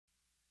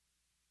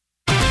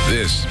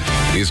This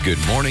is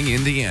Good Morning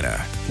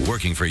Indiana,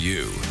 working for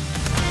you.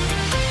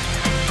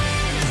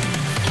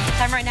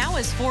 Time right now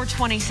is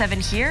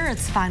 4:27 here.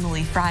 It's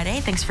finally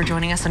Friday. Thanks for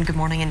joining us on Good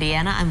Morning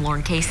Indiana. I'm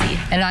Lauren Casey.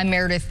 And I'm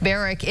Meredith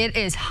Barrick. It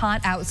is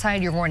hot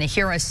outside. You're going to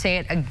hear us say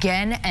it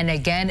again and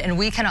again. And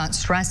we cannot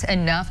stress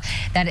enough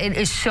that it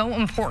is so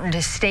important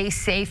to stay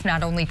safe,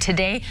 not only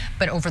today,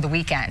 but over the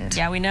weekend.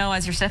 Yeah, we know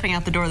as you're stepping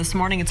out the door this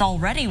morning, it's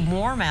already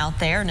warm out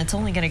there, and it's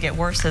only going to get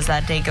worse as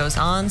that day goes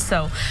on.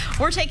 So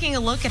we're taking a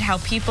look at how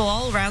people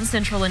all around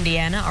central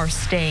Indiana are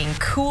staying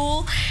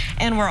cool.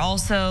 And we're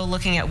also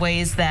looking at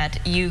ways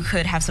that you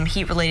could have some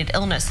heat-related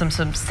illness, some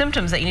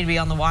symptoms that you need to be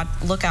on the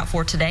lookout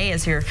for today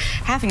as you're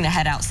having to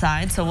head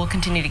outside. So we'll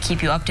continue to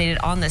keep you updated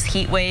on this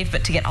heat wave.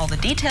 But to get all the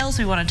details,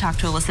 we want to talk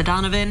to Alyssa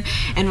Donovan.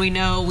 And we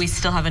know we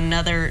still have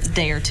another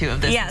day or two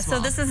of this as well.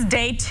 So this is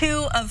day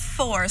 2 of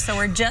 4. So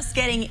we're just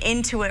getting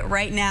into it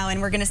right now.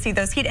 And we're going to see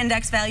those heat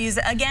index values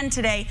again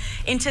today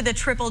into the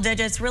triple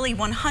digits, really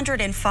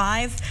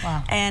 105.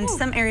 Wow. And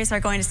some areas are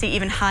going to see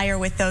even higher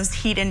with those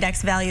heat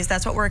index values.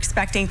 That's what we're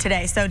expecting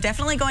today. So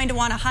definitely going to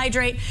want to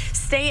hydrate,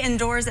 stay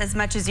indoors as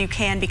much as you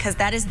can, because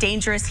that is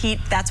dangerous heat.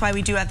 That's why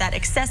we do have that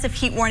excessive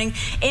heat warning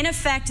in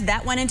effect.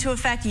 That went into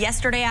effect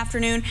yesterday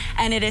afternoon,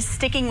 and it is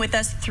sticking with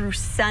us through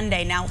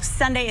Sunday. Now,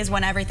 Sunday is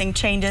when everything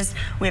changes.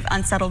 We have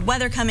unsettled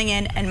weather coming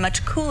in and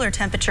much cooler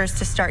temperatures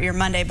to start your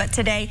Monday. But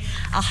today,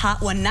 a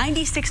hot one,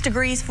 96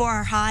 degrees for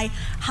our high.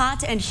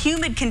 Hot and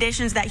humid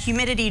conditions. That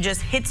humidity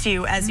just hits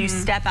you as you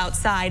step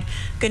outside.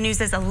 Good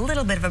news is a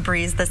little bit of a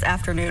breeze this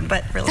afternoon,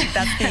 but really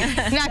that's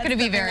the not going to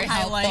be very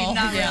helpful.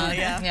 Not really,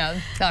 yeah.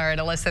 All right,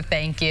 Alyssa,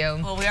 thank you.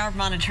 Well, we are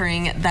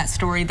monitoring that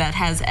story that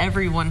has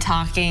everyone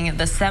talking.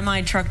 The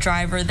semi-truck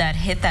driver that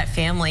hit that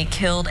family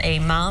killed a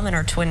mom and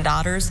her twin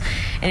daughters.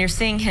 And you're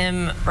seeing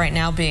him right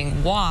now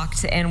being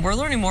walked. And we're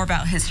learning more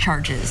about his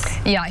charges.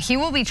 Yeah, he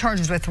will be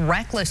charged with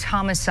reckless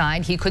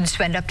homicide. He could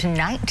spend up to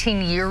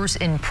 19 years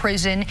in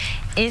prison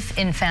if,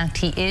 in fact,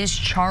 he is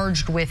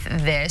charged with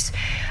this.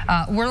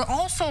 We're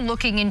also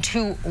looking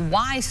into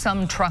why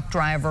some truck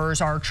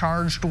drivers are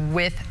charged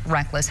with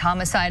reckless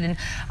homicide and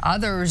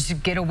others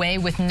get away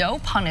with no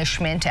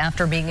punishment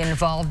after being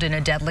involved in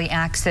a deadly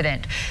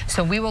accident.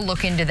 So we will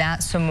look into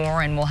that some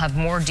more, and we'll have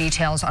more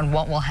details on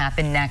what will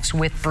happen next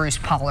with Bruce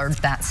Pollard,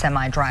 that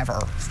semi-driver.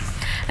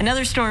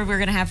 Another story we're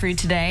going to have for you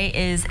today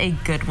is a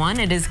good one.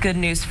 It is Good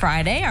News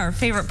Friday, our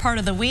favorite part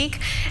of the week.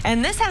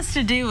 And this has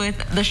to do with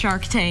the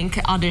Shark Tank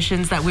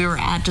auditions that we were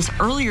at just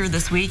earlier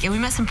this week. And we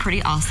met some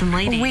pretty awesome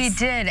ladies. We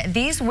did.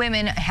 These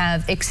women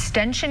have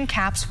extension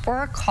caps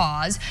for a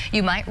cause.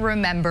 You might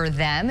remember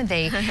them.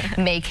 They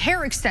make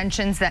hair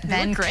extensions that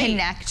then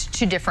connect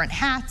to different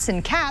hats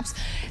and caps.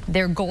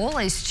 Their goal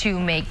is to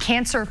make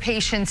cancer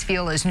patients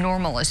feel as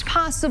normal as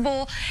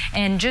possible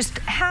and just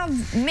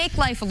make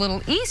life a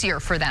little easier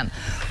for them.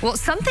 Well,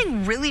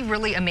 something really,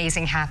 really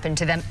amazing happened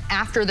to them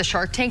after the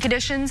Shark Tank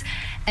auditions,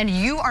 and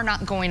you are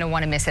not going to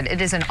want to miss it.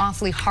 It is an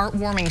awfully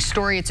heartwarming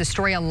story. It's a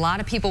story a lot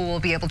of people will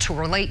be able to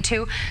relate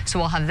to. So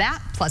we'll have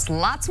that plus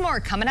lots more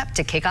coming up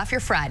to kick off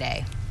your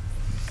Friday.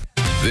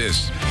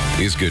 This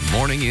is Good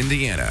Morning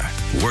Indiana,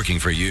 working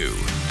for you.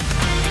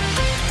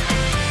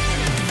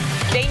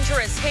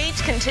 Dangerous heat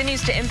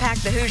continues to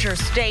impact the Hoosier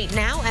State.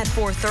 Now at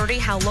 4:30,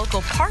 how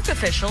local park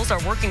officials are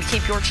working to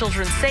keep your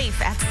children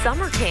safe at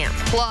summer camp.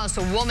 Plus,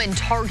 a woman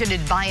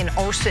targeted by an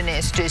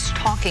arsonist is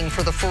talking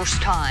for the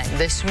first time.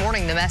 This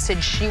morning, the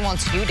message she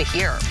wants you to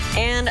hear.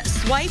 And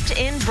swiped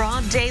in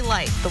broad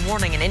daylight. The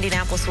warning an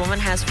Indianapolis woman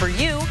has for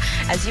you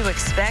as you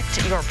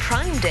expect your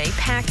Prime Day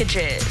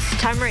packages.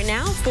 Time right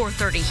now,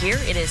 4:30 here.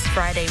 It is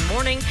Friday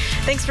morning.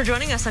 Thanks for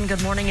joining us on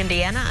Good Morning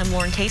Indiana. I'm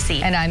Lauren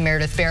Casey. And I'm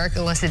Meredith Barrick.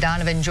 Alyssa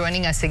Donovan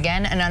joining us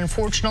again, and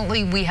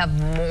unfortunately we have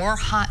more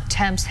hot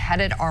temps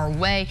headed our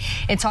way.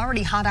 It's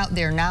already hot out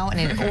there now, and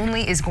it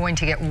only is going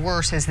to get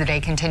worse as the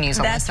day continues.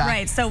 That's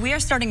right. So we are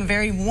starting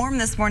very warm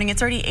this morning.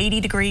 It's already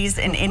 80 degrees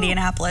in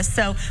Indianapolis,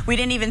 so we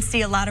didn't even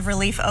see a lot of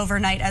relief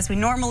overnight as we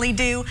normally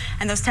do,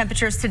 and those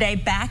temperatures today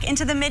back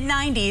into the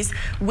mid-90s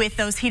with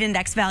those heat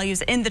index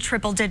values in the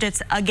triple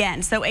digits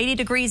again. So 80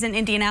 degrees in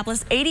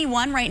Indianapolis,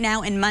 81 right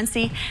now in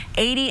Muncie,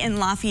 80 in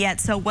Lafayette,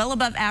 so well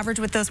above average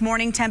with those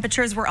morning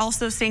temperatures. We're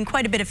also seeing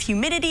quite a bit of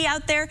humidity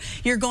out there.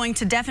 You're going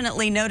to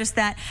definitely notice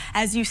that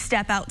as you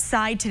step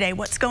outside today.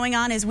 What's going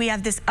on is we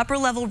have this upper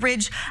level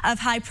ridge of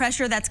high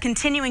pressure that's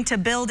continuing to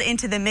build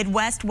into the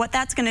Midwest. What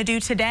that's going to do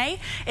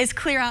today is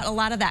clear out a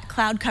lot of that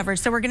cloud coverage.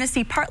 So we're going to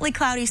see partly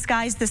cloudy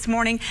skies this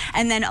morning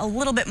and then a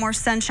little bit more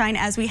sunshine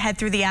as we head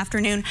through the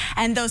afternoon.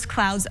 And those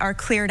clouds are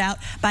cleared out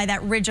by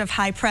that ridge of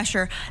high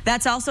pressure.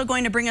 That's also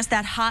going to bring us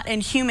that hot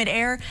and humid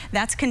air.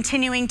 That's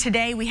continuing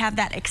today. We have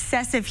that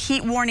excessive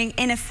heat warning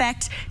in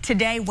effect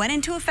today. Went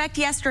into effect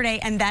yesterday. yesterday,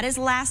 and that is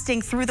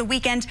lasting through the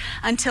weekend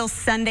until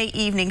Sunday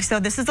evening. So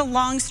this is a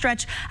long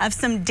stretch of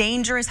some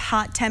dangerous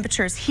hot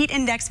temperatures. Heat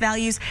index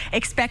values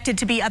expected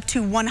to be up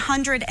to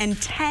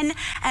 110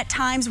 at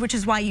times, which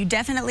is why you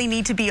definitely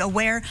need to be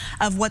aware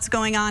of what's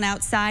going on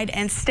outside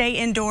and stay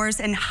indoors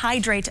and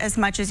hydrate as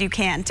much as you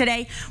can.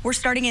 Today, we're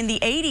starting in the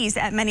 80s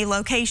at many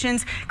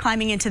locations,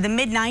 climbing into the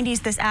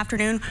mid-90s this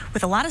afternoon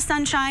with a lot of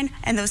sunshine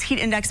and those heat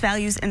index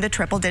values in the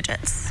triple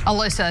digits.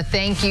 Alyssa,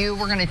 thank you.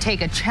 We're going to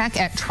take a check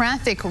at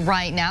traffic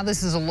right now.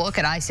 This is a look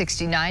at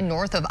I-69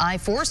 north of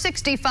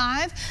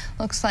I-465.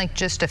 Looks like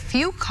just a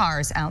few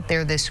cars out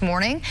there this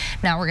morning.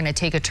 Now we're going to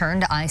take a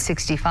turn to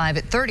I-65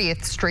 at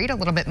 30th Street. A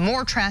little bit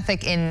more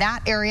traffic in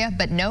that area,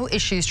 but no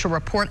issues to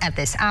report at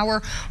this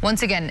hour.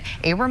 Once again,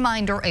 a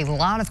reminder, a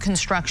lot of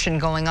construction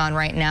going on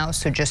right now,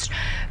 so just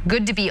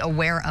good to be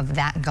aware of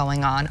that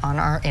going on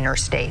our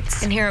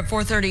interstates. And here at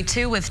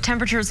 432, with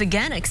temperatures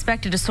again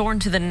expected to soar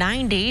into the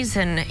 90s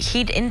and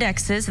heat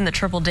indexes in the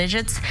triple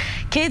digits,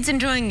 kids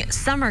enjoying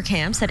summer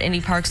camps at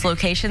Indy Park's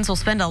locations will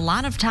spend a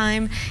lot of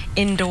time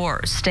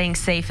indoors. Staying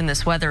safe in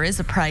this weather is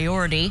a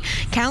priority.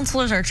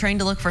 Counselors are trained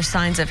to look for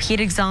signs of heat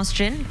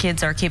exhaustion.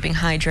 Kids are keeping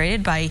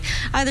hydrated by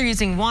either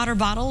using water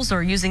bottles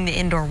or using the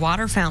indoor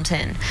water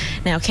fountain.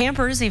 Now,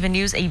 campers even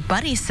use a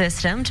buddy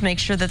system to make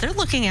sure that they're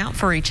looking out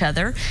for each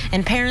other.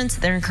 And parents,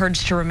 they're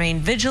encouraged to remain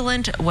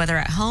vigilant, whether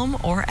at home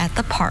or at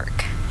the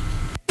park.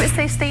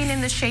 Say staying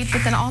in the shade,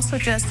 but then also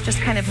just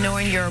kind of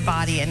knowing your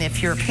body, and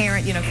if you're a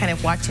parent, you know, kind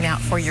of watching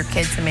out for your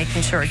kids and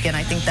making sure, again,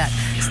 I think that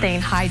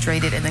staying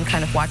hydrated and then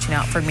kind of watching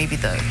out for maybe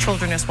the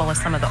children as well as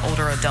some of the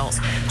older adults,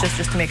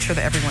 just to make sure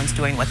that everyone's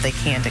doing what they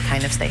can to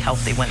kind of stay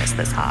healthy when it's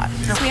this hot.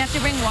 We have to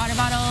bring water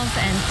bottles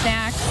and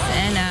snacks,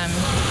 and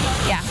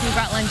yeah, we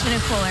brought lunch in a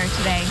cooler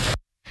today.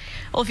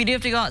 Well, if you do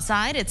have to go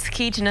outside, it's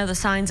key to know the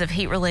signs of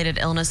heat-related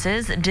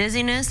illnesses: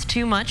 dizziness,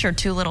 too much or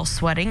too little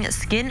sweating,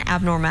 skin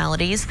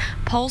abnormalities,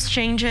 pulse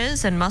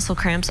changes, and muscle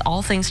cramps,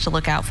 all things to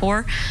look out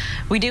for.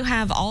 We do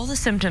have all the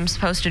symptoms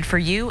posted for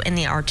you in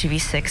the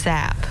RTV6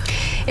 app.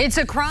 It's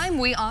a crime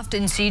we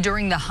often see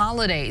during the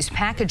holidays.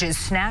 Packages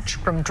snatched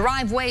from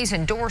driveways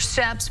and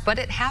doorsteps, but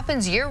it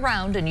happens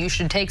year-round, and you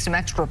should take some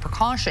extra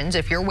precautions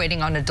if you're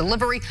waiting on a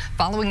delivery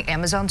following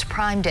Amazon's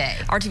Prime Day.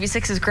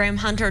 RTV6's Graham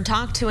Hunter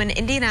talked to an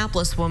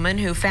Indianapolis woman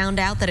who found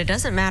out that it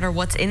doesn't matter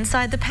what's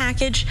inside the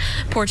package.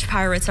 Porch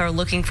Pirates are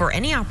looking for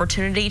any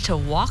opportunity to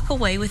walk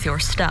away with your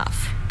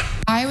stuff.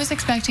 I was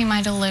expecting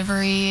my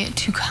delivery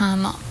to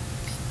come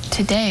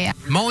today.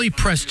 Molly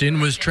Preston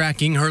was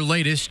tracking her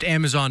latest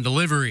Amazon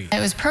delivery. It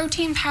was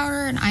protein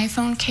powder, an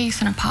iPhone case,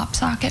 and a pop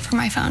socket for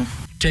my phone.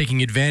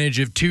 Taking advantage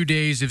of 2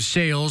 days of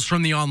sales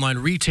from the online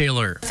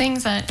retailer.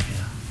 Things that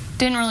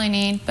didn't really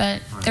need, but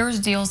there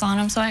was deals on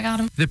them, so I got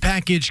them. The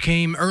package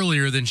came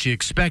earlier than she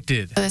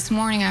expected. This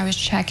morning I was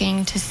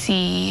checking to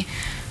see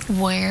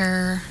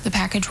where the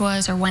package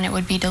was or when it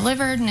would be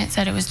delivered, and it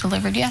said it was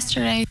delivered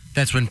yesterday.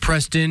 That's when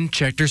Preston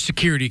checked her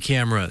security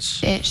cameras.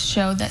 It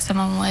showed that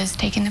someone was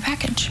taking the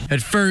package.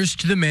 At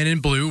first, the man in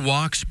blue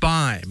walks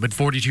by, but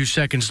 42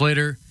 seconds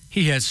later,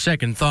 he has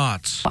second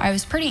thoughts. I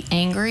was pretty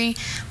angry,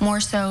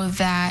 more so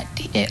that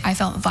I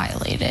felt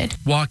violated.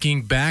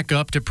 Walking back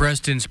up to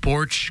Preston's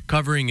porch,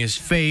 covering his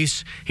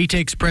face, he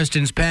takes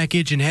Preston's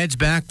package and heads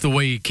back the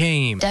way he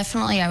came.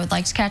 Definitely, I would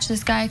like to catch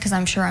this guy because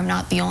I'm sure I'm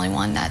not the only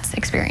one that's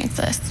experienced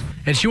this.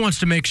 And she wants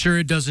to make sure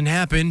it doesn't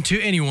happen to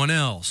anyone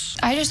else.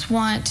 I just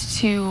want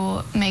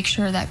to make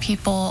sure that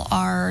people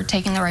are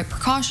taking the right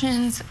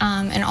precautions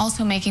and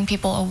also making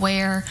people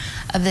aware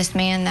of this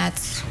man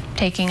that's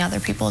taking other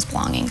people's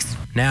belongings.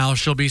 Now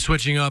she'll be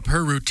switching up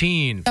her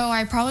routine. So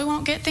I probably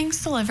won't get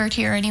things delivered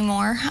here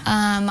anymore.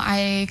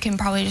 I can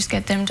probably just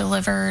get them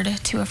delivered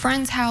to a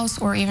friend's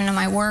house or even to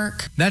my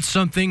work. That's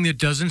something that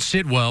doesn't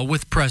sit well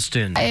with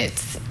Preston. It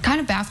kind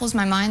of baffles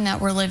my mind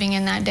that we're living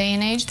in that day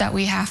and age that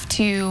we have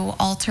to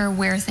alter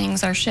where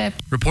things are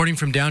shipped. Reporting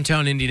from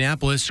downtown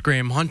Indianapolis,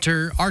 Graham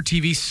Hunter,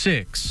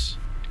 RTV6.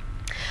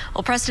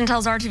 Well, Preston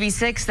tells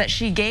RTV6 that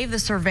she gave the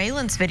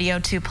surveillance video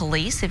to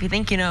police. If you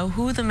think you know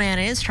who the man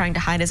is trying to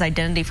hide his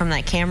identity from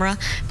that camera,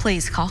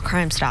 please call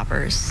Crime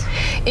Stoppers.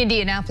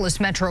 Indianapolis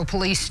Metro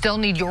Police still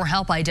need your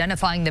help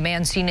identifying the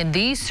man seen in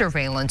these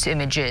surveillance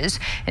images.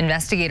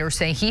 Investigators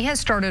say he has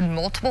started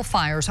multiple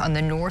fires on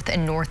the north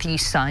and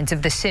northeast sides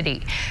of the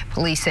city.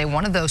 Police say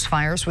one of those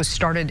fires was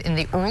started in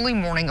the early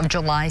morning of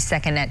July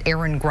 2nd at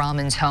Aaron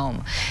Grauman's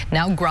home.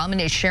 Now Grauman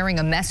is sharing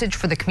a message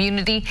for the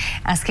community,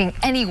 asking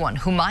anyone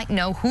who might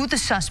know who the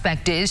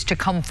suspect is to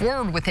come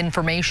forward with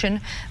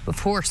information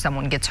before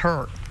someone gets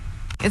hurt.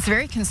 It's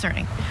very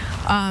concerning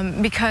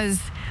because,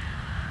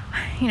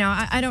 you know,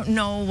 I don't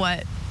know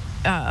what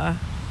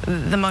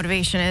the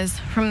motivation is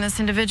from this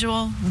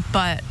individual,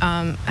 but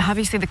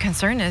obviously the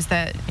concern is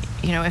that,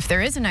 you know, if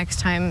there is a next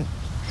time,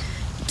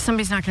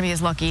 somebody's not going to be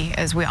as lucky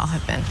as we all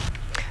have been.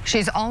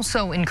 She's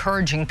also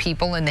encouraging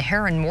people in the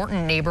Heron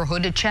Morton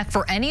neighborhood to check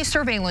for any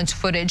surveillance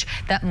footage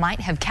that might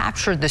have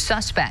captured the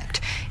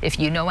suspect. If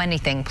you know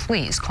anything,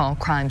 please call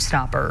Crime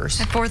Stoppers.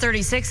 At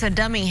 4:36, a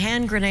dummy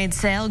hand grenade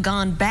sale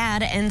gone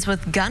bad ends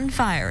with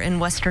gunfire in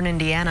western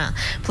Indiana.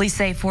 Police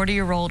say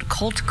 40-year-old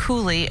Colt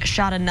Cooley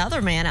shot another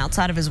man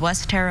outside of his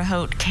West Terre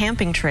Haute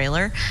camping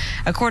trailer.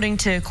 According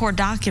to court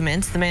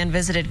documents, the man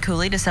visited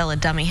Cooley to sell a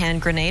dummy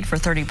hand grenade for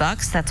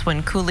 $30. That's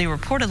when Cooley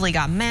reportedly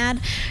got mad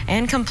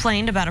and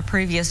complained about a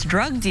previous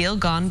drug deal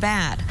gone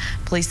bad.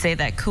 Police say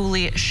that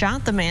Cooley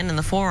shot the man in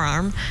the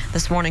forearm.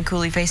 This morning,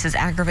 Cooley faces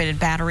aggravated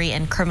battery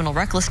and criminal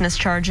recklessness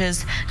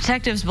charges.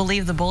 Detectives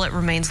believe the bullet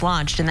remains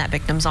lodged in that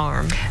victim's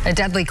arm. A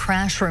deadly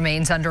crash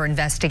remains under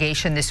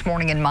investigation this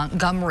morning in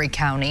Montgomery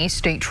County.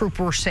 State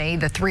troopers say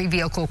the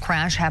three-vehicle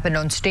crash happened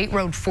on State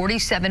Road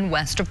 47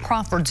 west of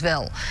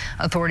Crawfordsville.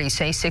 Authorities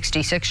say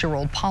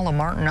 66-year-old Paula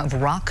Martin of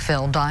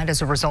Rockville died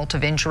as a result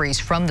of injuries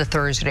from the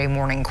Thursday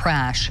morning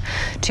crash.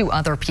 2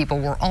 other people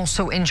were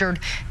also injured.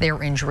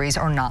 Their injuries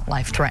are not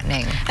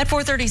life-threatening. At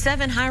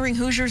 4:37, Hiring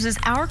Hoosiers is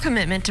our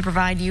commitment to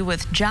provide you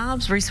with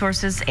jobs,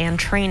 resources, and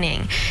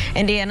training.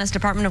 Indiana's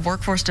Department of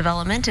Workforce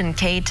Development and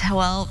K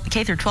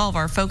through 12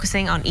 are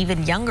focusing on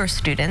even younger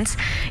students,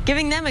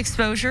 giving them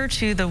exposure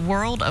to the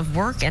world of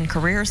work and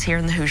careers here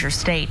in the Hoosier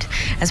State.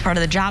 As part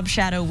of the Job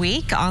Shadow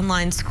Week,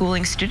 online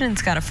schooling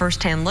students got a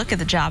first-hand look at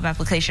the job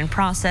application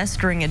process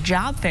during a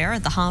job fair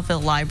at the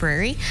Hawville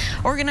Library.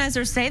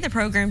 Organizers say the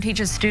program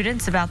teaches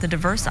students about the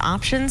diverse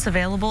options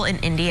available in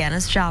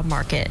Indiana's job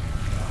market.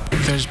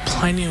 There's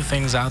plenty of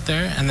things out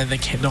there, and that they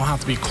don't have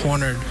to be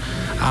cornered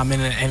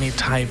in any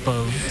type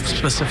of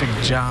specific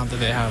job that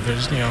they have.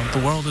 There's,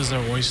 the world is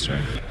their oyster.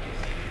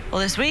 Well,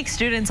 this week,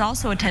 students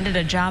also attended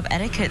a job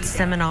etiquette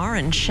seminar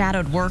and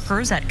shadowed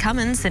workers at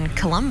Cummins in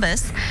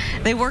Columbus.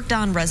 They worked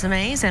on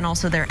resumes and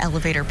also their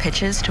elevator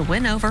pitches to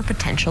win over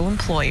potential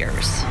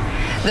employers.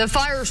 The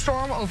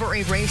firestorm over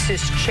a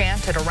racist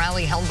chant at a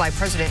rally held by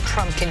President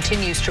Trump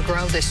continues to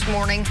grow this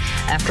morning.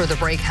 After the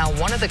break, how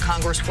one of the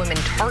congresswomen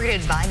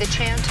targeted by the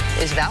chant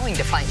is vowing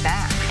to fight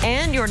back.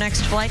 And your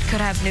next flight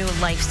could have new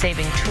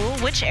life-saving tool.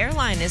 Which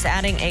airline is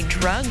adding a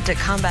drug to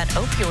combat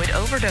opioid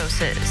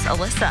overdoses?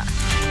 Alyssa.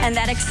 And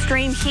that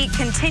extreme heat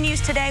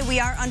continues today. We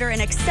are under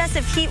an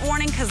excessive heat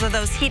warning because of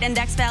those heat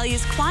index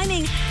values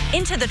climbing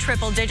into the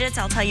triple digits.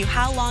 I'll tell you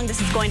how long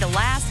this is going to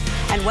last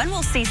and when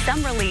we'll see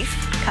some relief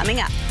coming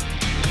up.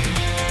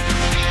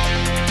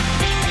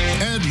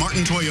 Ed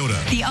Martin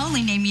Toyota. The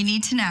only name you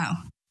need to know.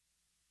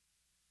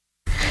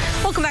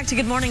 Welcome back to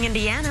Good Morning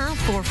Indiana,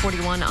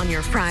 4:41 on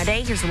your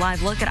Friday. Here's a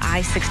live look at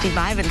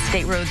I-65 and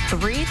State Road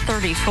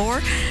 334.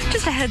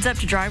 Just a heads up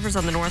to drivers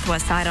on the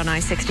northwest side on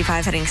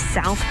I-65 heading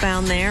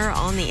southbound there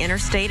on the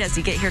interstate. As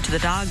you get here to the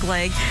dog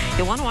leg,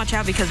 you'll want to watch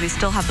out because we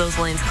still have those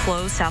lanes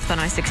closed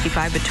southbound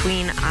I-65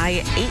 between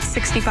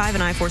I-865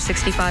 and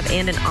I-465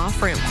 and an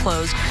off-ramp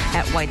closed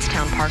at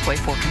Whitestown Parkway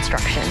for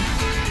construction.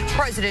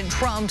 President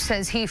Trump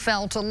says he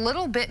felt a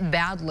little bit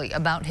badly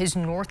about his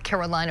North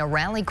Carolina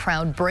rally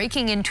crowd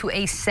breaking into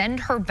a "Send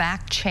Her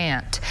Back"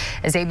 chant.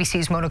 As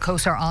ABC's Mona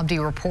Kosar Abdi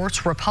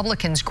reports,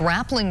 Republicans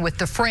grappling with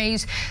the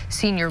phrase.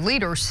 Senior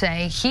leaders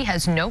say he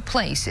has no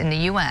place in the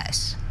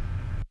U.S.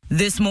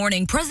 This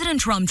morning,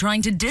 President Trump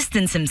trying to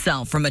distance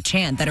himself from a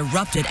chant that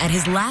erupted at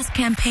his last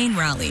campaign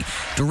rally,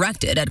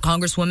 directed at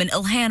Congresswoman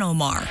Ilhan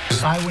Omar.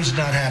 I was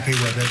not happy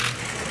with it.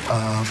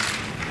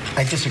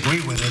 I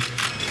disagree with it.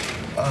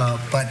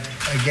 But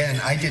again,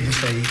 I didn't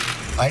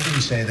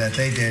say that,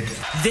 they did.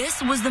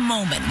 This was the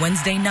moment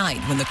Wednesday night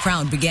when the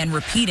crowd began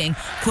repeating,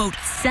 quote,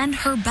 "Send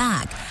her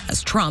back,"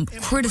 as Trump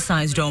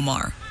criticized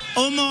Omar.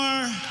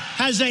 Omar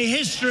has a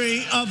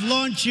history of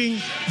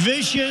launching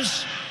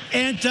vicious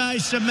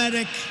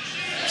anti-Semitic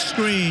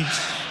screeds.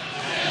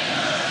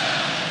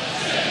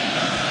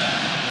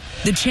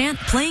 The chant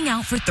playing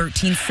out for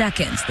 13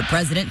 seconds. The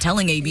president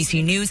telling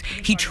ABC News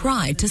he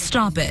tried to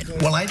stop it.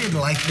 Well, I didn't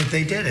like that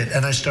they did it,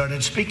 and I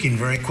started speaking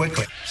very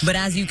quickly. But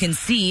as you can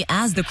see,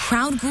 as the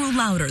crowd grew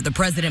louder, the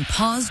president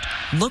paused,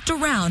 looked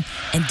around,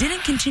 and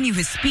didn't continue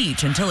his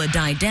speech until it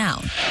died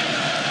down.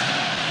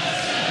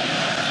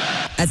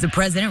 As the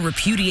president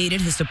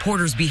repudiated his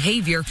supporters'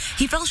 behavior,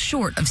 he fell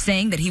short of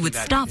saying that he would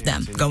stop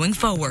them going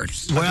forward.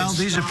 Well,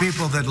 these are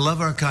people that love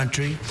our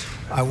country.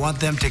 I want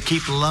them to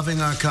keep loving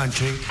our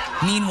country.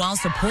 Meanwhile,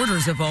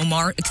 supporters of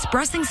Omar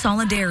expressing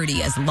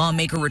solidarity as the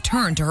lawmaker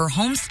returned to her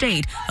home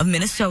state of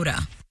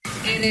Minnesota.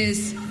 It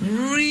is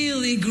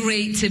really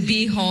great to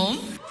be home.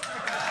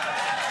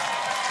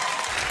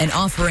 And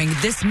offering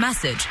this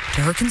message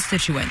to her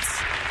constituents.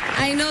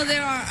 I know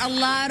there are a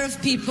lot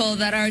of people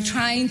that are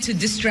trying to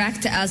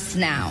distract us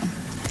now,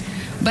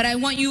 but I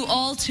want you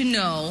all to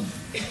know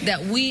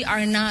that we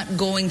are not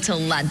going to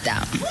let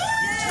them.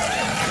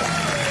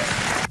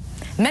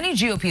 Many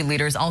GOP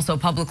leaders also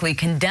publicly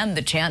condemned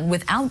the chant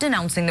without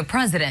denouncing the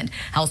president.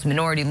 House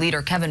Minority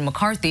Leader Kevin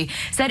McCarthy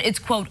said it's,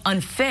 quote,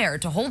 unfair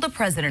to hold the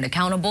president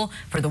accountable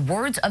for the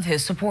words of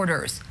his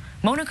supporters.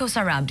 Mona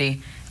Kosar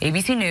Abdi,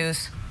 ABC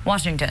News,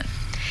 Washington.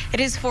 It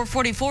is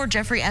 4:44.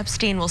 Jeffrey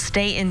Epstein will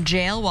stay in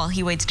jail while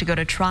he waits to go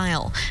to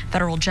trial.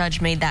 Federal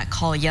judge made that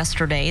call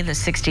yesterday. The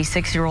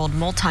 66-year-old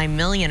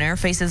multimillionaire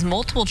faces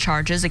multiple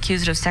charges,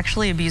 accused of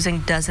sexually abusing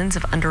dozens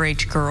of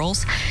underage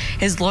girls.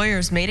 His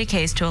lawyers made a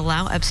case to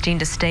allow Epstein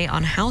to stay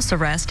on house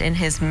arrest in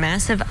his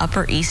massive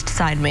Upper East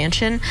Side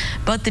mansion,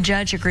 but the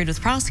judge agreed with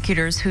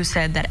prosecutors who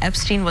said that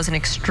Epstein was an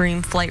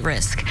extreme flight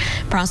risk.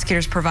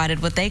 Prosecutors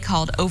provided what they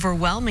called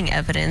overwhelming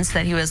evidence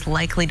that he was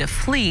likely to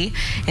flee.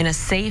 In a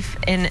safe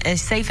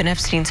in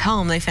Epstein's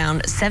home, they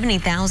found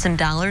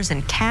 $70,000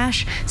 in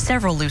cash,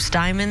 several loose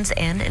diamonds,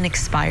 and an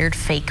expired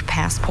fake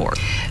passport.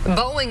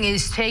 Boeing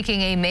is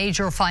taking a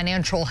major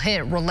financial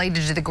hit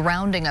related to the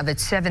grounding of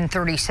its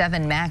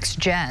 737 MAX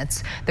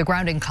jets. The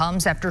grounding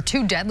comes after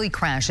 2 deadly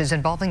crashes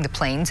involving the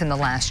planes in the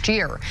last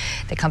year.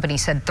 The company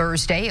said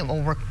Thursday it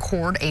will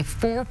record a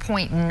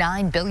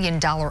 $4.9 billion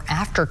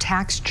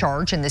after-tax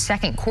charge in the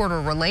second quarter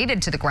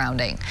related to the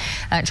grounding.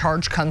 That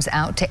charge comes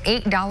out to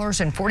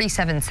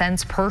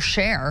 $8.47 per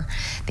share.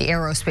 The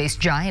aerospace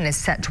giant is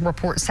set to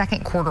report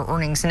second quarter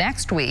earnings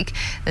next week.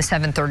 The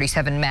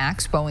 737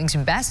 MAX, Boeing's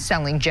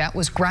best-selling jet,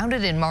 was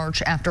grounded in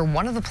March after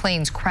one of the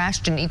planes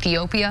crashed in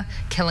Ethiopia,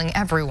 killing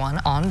everyone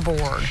on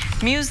board.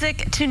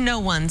 Music to no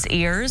one's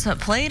ears,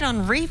 played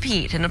on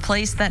repeat in a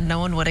place that no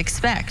one would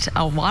expect,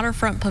 a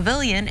waterfront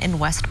pavilion in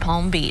West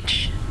Palm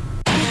Beach.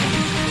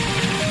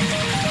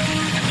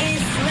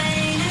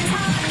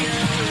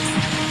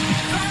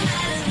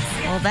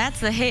 Well, that's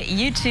the hit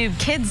YouTube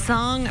kids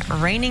song,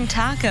 Raining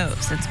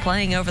Tacos. It's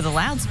playing over the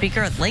loudspeaker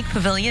at Lake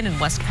Pavilion in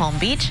West Palm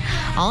Beach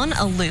on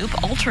a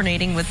loop,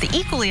 alternating with the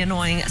equally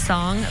annoying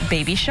song,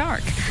 Baby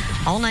Shark,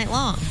 all night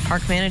long.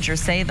 Park managers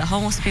say the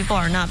homeless people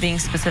are not being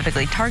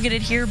specifically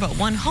targeted here, but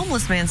one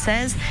homeless man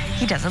says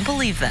he doesn't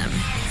believe them.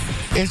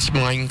 It's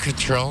mind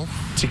control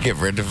to get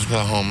rid of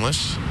the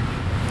homeless,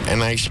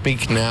 and I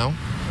speak now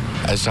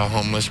as a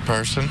homeless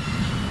person.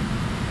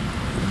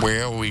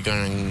 Where are we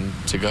going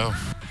to go?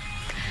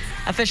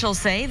 Officials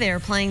say they are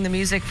playing the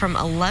music from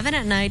 11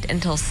 at night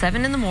until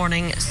 7 in the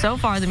morning. So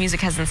far, the music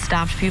hasn't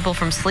stopped people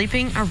from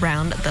sleeping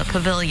around the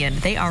pavilion.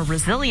 They are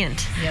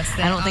resilient. Yes,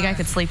 they I don't think I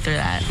could sleep through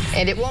that.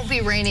 And it won't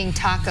be raining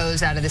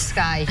tacos out of the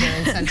sky here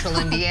in central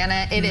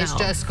Indiana. It is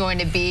just going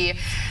to be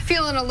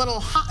feeling a little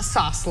hot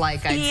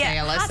sauce-like, I'd say,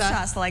 Alyssa. Hot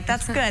sauce-like.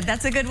 That's good.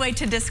 That's a good way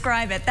to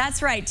describe it.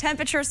 That's right.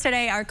 Temperatures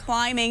today are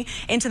climbing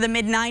into the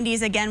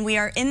mid-90s. Again, we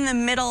are in the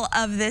middle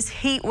of this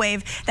heat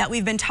wave that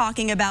we've been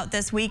talking about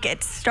this week.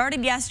 It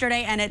started yesterday,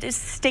 and it is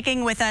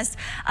sticking with us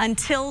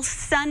until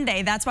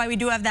Sunday. That's why we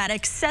do have that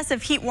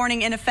excessive heat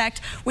warning in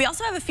effect. We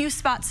also have a few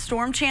spot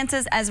storm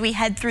chances as we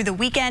head through the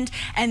weekend,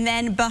 and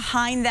then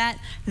behind that,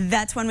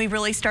 that's when we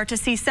really start to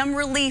see some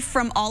relief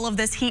from all of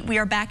this heat. We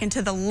are back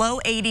into the low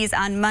 80s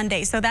on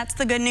Monday, so that's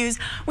the good news.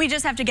 We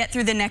just have to get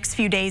through the next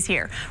few days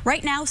here.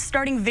 Right now,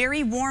 starting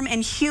very warm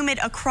and humid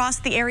across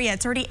the area.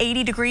 It's already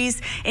 80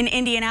 degrees in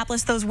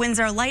Indianapolis. Those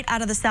winds are light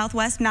out of the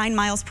southwest, 9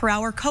 miles per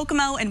hour.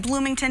 Kokomo and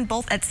Bloomington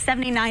both at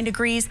 79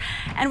 degrees.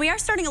 And we are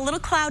starting a little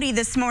cloudy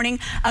this morning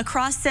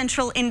across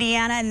central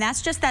Indiana, and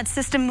that's just that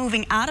system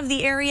moving out of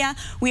the area.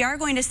 We are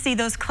going to see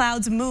those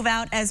clouds move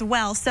out as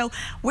well. So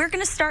we're going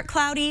to start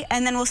cloudy,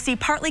 and then we'll see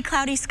partly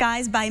cloudy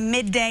skies by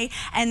midday,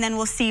 and then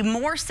we'll see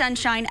more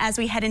sunshine as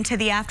we head into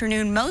the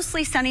afternoon.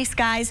 Mostly sunny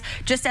skies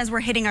just as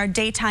we're hitting our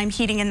daytime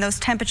heating, and those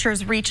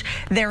temperatures reach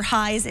their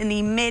highs in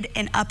the mid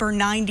and upper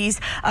 90s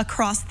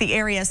across the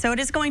area. So it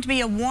is going to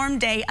be a warm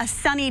day, a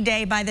sunny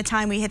day by the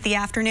time we hit the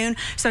afternoon.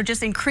 So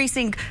just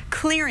increasing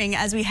clearing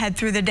as we head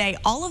through the day.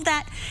 All of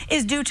that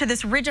is due to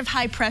this ridge of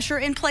high pressure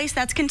in place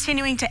that's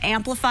continuing to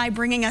amplify,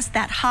 bringing us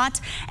that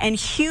hot and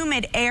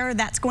humid air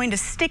that's going to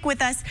stick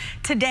with us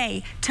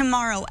today,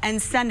 tomorrow,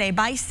 and Sunday.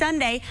 By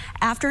Sunday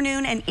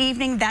afternoon and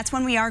evening, that's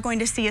when we are going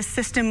to see a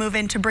system move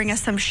in to bring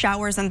us some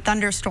showers and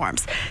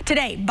thunderstorms.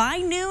 Today, by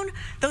noon,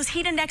 those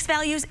heat index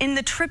values in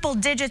the triple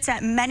digits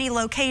at many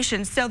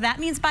locations. So that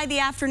means by the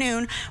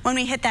afternoon, when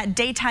we hit that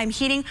daytime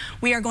heating,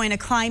 we are going to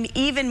climb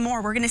even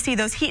more. We're going to see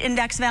those heat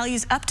index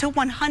values up to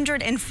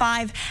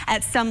 105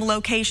 at some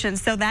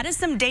locations. So that is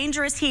some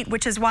dangerous heat,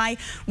 which is why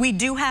we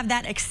do have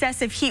that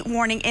excessive heat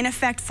warning in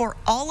effect for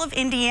all of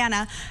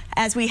Indiana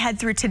as we head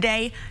through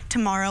today,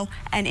 tomorrow,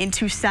 and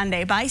into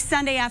Sunday. By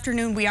Sunday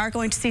afternoon, we are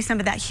going to see some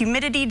of that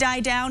humidity die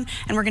down,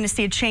 and we're going to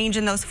see a change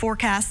in those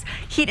forecasts.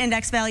 Heat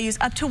index values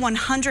up to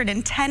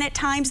 110 at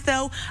times,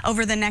 though,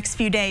 over the next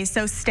few days.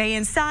 So stay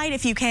inside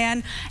if you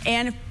can,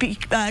 and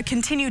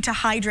continue to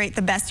hydrate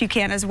the best you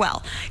can as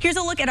well. Here's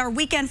a look at our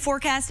weekend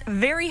forecast.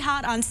 Very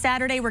hot on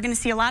Saturday. We're going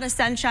to see a lot of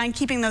sunshine,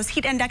 keeping those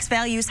heat index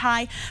values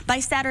high.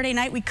 By Saturday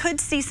night, we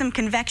could see some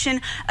convection,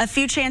 a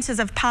few chances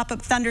of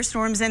pop-up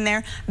thunderstorms in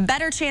there.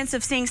 Better chance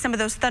of seeing some of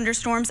those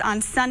thunderstorms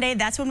on Sunday.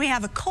 That's when we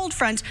have a cold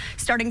front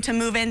starting to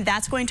move in.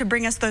 That's going to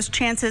bring us those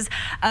chances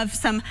of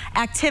some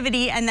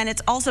activity, and then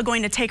it's also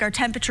going to take our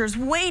temperatures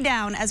way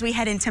down as we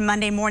head into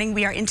Monday morning.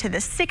 We are into the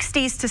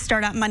 60s to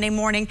start out Monday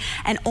morning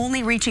and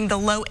only reaching the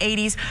low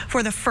 80s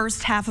for the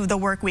first half of the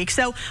work week.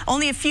 So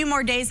only a few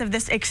more days of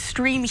this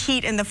extreme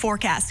heat in the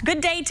forecast. Good good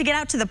day to get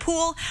out to the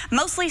pool.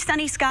 Mostly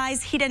sunny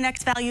skies, heat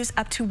index values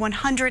up to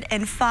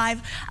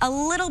 105. A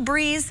little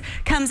breeze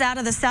comes out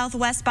of the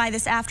southwest by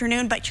this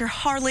afternoon, but you're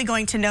hardly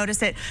going to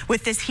notice it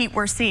with this heat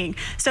we're seeing.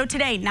 So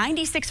today,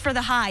 96 for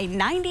the high,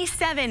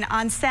 97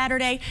 on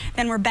Saturday.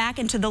 Then we're back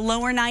into the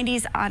lower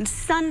 90s on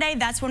Sunday.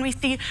 That's when we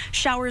see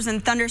showers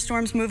and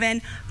thunderstorms move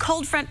in.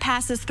 Cold front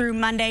passes through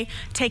Monday,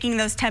 taking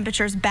those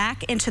temperatures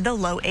back into the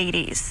low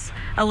 80s.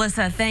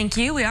 Alyssa, thank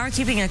you. We are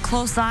keeping a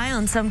close eye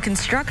on some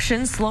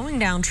construction slowing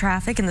down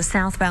traffic in the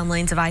southbound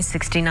lanes of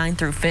I-69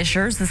 through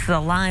Fishers. This is a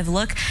live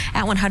look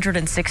at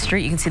 106th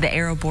Street. You can see the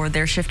arrow board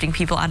there shifting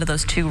people out of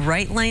those two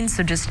right lanes.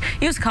 So just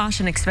use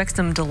caution. Expect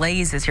some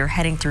delays as you're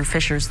heading through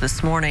Fishers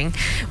this morning.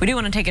 We do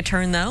want to take a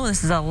turn, though.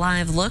 This is a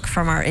live look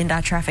from our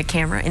INDOT traffic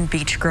camera in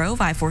Beech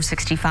Grove,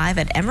 I-465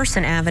 at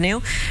Emerson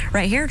Avenue.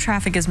 Right here,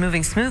 traffic is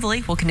moving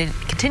smoothly. We'll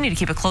continue to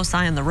keep a close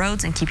eye on the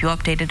roads and keep you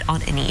updated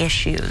on any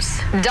issues.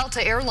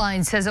 Delta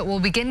Airlines says it will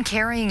begin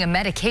carrying a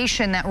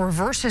medication that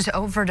reverses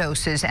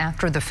overdoses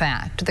after the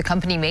fact. The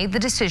company made the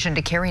decision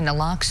to carry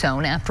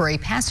naloxone after a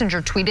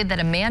passenger tweeted that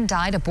a man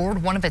died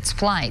aboard one of its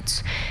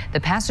flights. The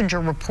passenger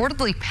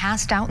reportedly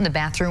passed out in the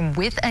bathroom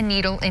with a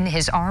needle in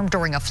his arm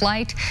during a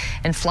flight,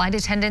 and flight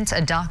attendants,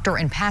 a doctor,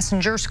 and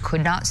passengers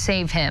could not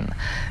save him.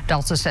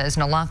 Delta says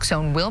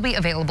naloxone will be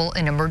available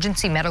in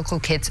emergency medical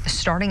kits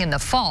starting in the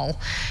fall.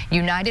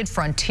 United,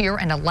 Frontier,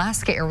 and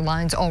Alaska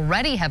Airlines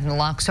already have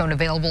naloxone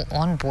available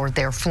on board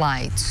their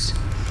flights.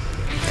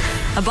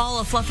 A ball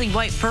of fluffy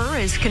white fur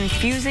is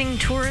confusing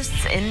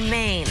tourists in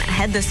Maine.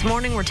 Ahead this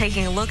morning, we're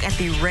taking a look at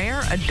the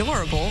rare,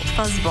 adorable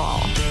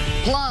fuzzball.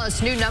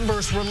 Plus, new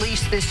numbers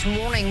released this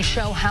morning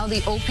show how the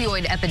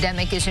opioid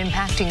epidemic is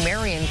impacting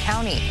Marion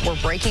County.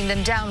 We're breaking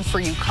them down for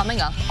you coming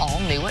up all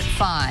new at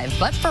 5.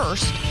 But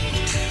first,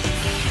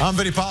 I'm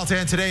Vinny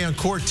Politan. Today on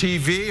Court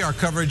TV, our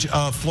coverage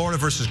of Florida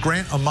versus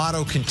Grant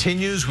Amato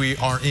continues. We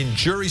are in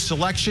jury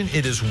selection.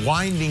 It is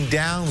winding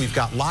down. We've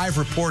got live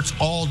reports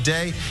all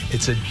day.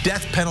 It's a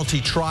death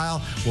penalty trial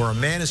where a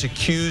man is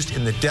accused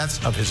in the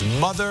deaths of his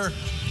mother,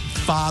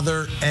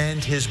 father,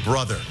 and his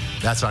brother.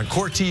 That's on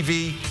Court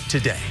TV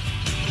today.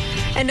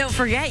 And don't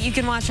forget, you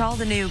can watch all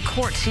the new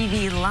Court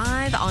TV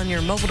live on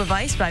your mobile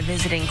device by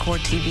visiting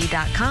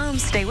CourtTV.com.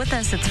 Stay with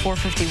us. It's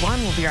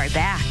 4:51. We'll be right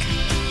back.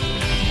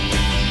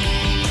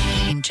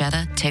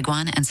 Jetta,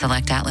 Tiguan, and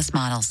select Atlas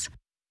models.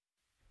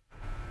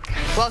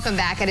 Welcome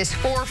back. It is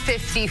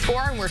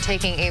 4:54, and we're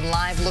taking a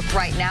live look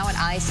right now at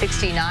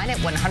I-69 at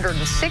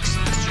 106th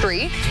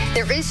Street.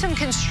 There is some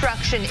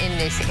construction in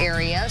this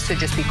area, so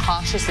just be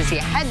cautious as you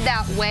head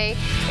that way.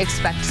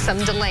 Expect some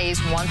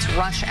delays once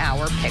rush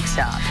hour picks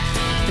up.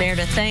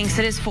 Meredith, thanks.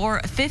 It is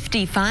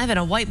 4:55, and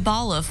a white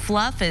ball of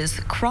fluff is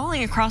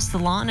crawling across the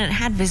lawn, and it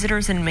had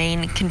visitors in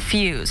Maine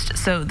confused.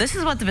 So this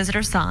is what the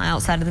visitors saw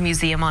outside of the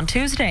museum on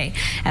Tuesday.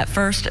 At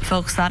first,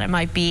 folks thought it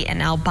might be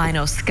an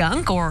albino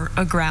skunk or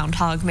a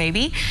groundhog,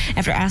 maybe.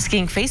 After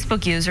asking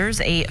Facebook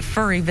users, a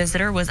furry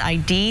visitor was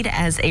ID'd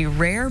as a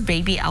rare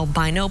baby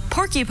albino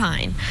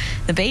porcupine.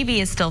 The baby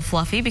is still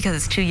fluffy because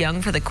it's too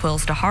young for the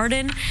quills to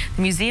harden.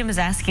 The museum is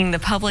asking the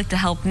public to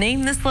help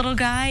name this little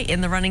guy.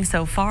 In the running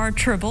so far,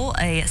 Tribble,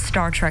 a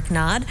Star Trek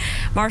nod,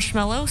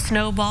 Marshmallow,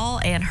 Snowball,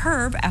 and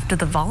Herb after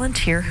the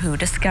volunteer who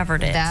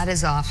discovered it. That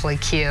is awfully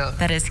cute.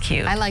 That is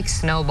cute. I like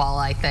Snowball,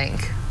 I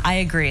think. I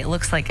agree. It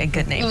looks like a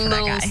good name for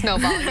that guy.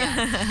 Snowball,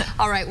 yeah.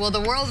 All right, well, the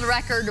world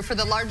record for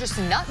the largest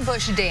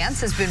nutbush dance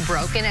has been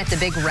broken at the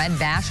Big Red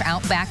Bash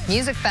Outback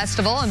Music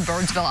Festival in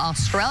Birdsville,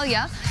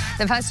 Australia.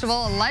 The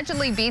festival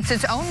allegedly beats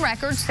its own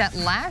record set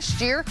last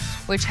year,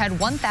 which had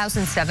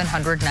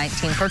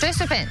 1,719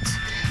 participants.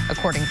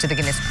 According to the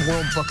Guinness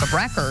World Book of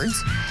Records,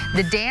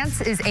 the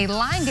dance is a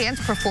line dance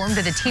performed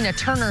to the Tina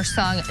Turner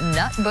song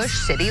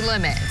Nutbush City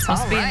Limits.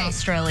 Must be an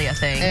Australia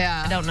thing.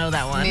 Yeah. I don't know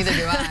that one. Neither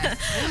do I.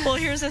 Well,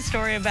 here's a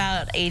story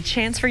about a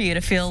chance for you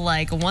to feel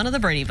like one of the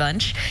Brady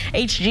Bunch.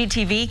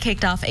 HGTV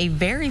kicked off a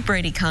Very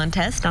Brady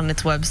contest on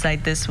its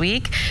website this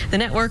week. The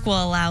network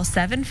will allow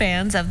 7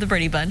 fans of the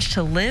Brady Bunch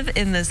to live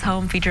in this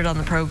home featured on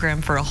the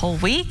program for a whole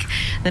week.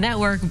 The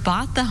network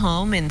bought the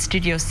home in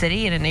Studio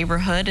City in a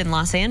neighborhood in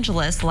Los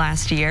Angeles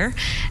last year.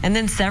 And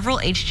then several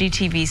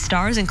HGTV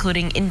stars,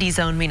 including Indie's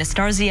own Mina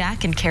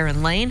Starziak and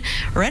Karen Lane,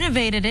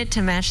 renovated it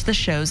to match the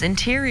show's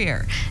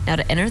interior. Now,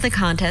 to enter the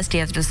contest, you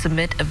have to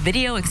submit a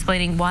video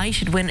explaining why you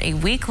should win a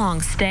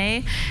week-long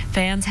stay.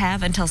 Fans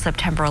have until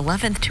September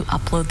 11th to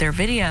upload their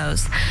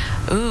videos.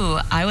 Ooh,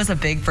 I was a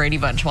big Brady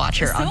Bunch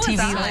watcher on TV.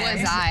 So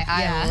was I.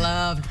 I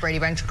loved Brady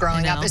Bunch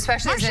growing up,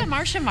 especially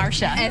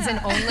Marsha. As an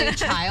only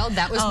child,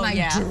 that was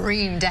my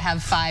dream to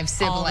have 5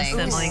 siblings. All the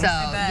siblings. So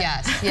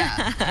yes,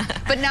 yeah.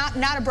 But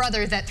not a a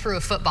brother that threw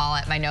a football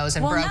at my nose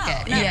and broke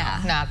it. No.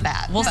 Yeah, not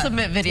bad. We'll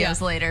submit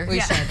videos later. We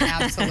should,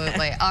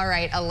 absolutely. All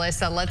right,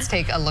 Alyssa, let's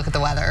take a look at the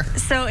weather.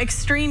 So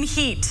extreme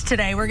heat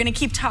today. We're going to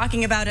keep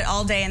talking about it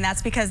all day, and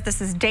that's because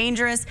this is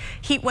dangerous.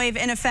 Heat wave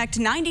in effect,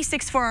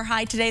 96 for our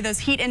high today. Those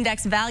heat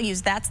index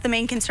values, that's the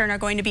main concern, are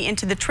going to be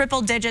into the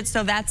triple digits,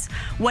 so that's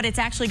what it's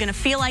actually going to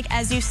feel like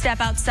as you step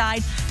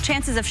outside.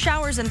 Chances of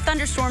showers and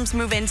thunderstorms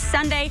move in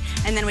Sunday,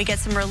 and then we get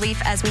some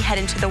relief as we head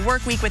into the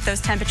work week with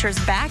those temperatures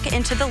back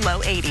into the low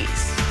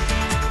 80s.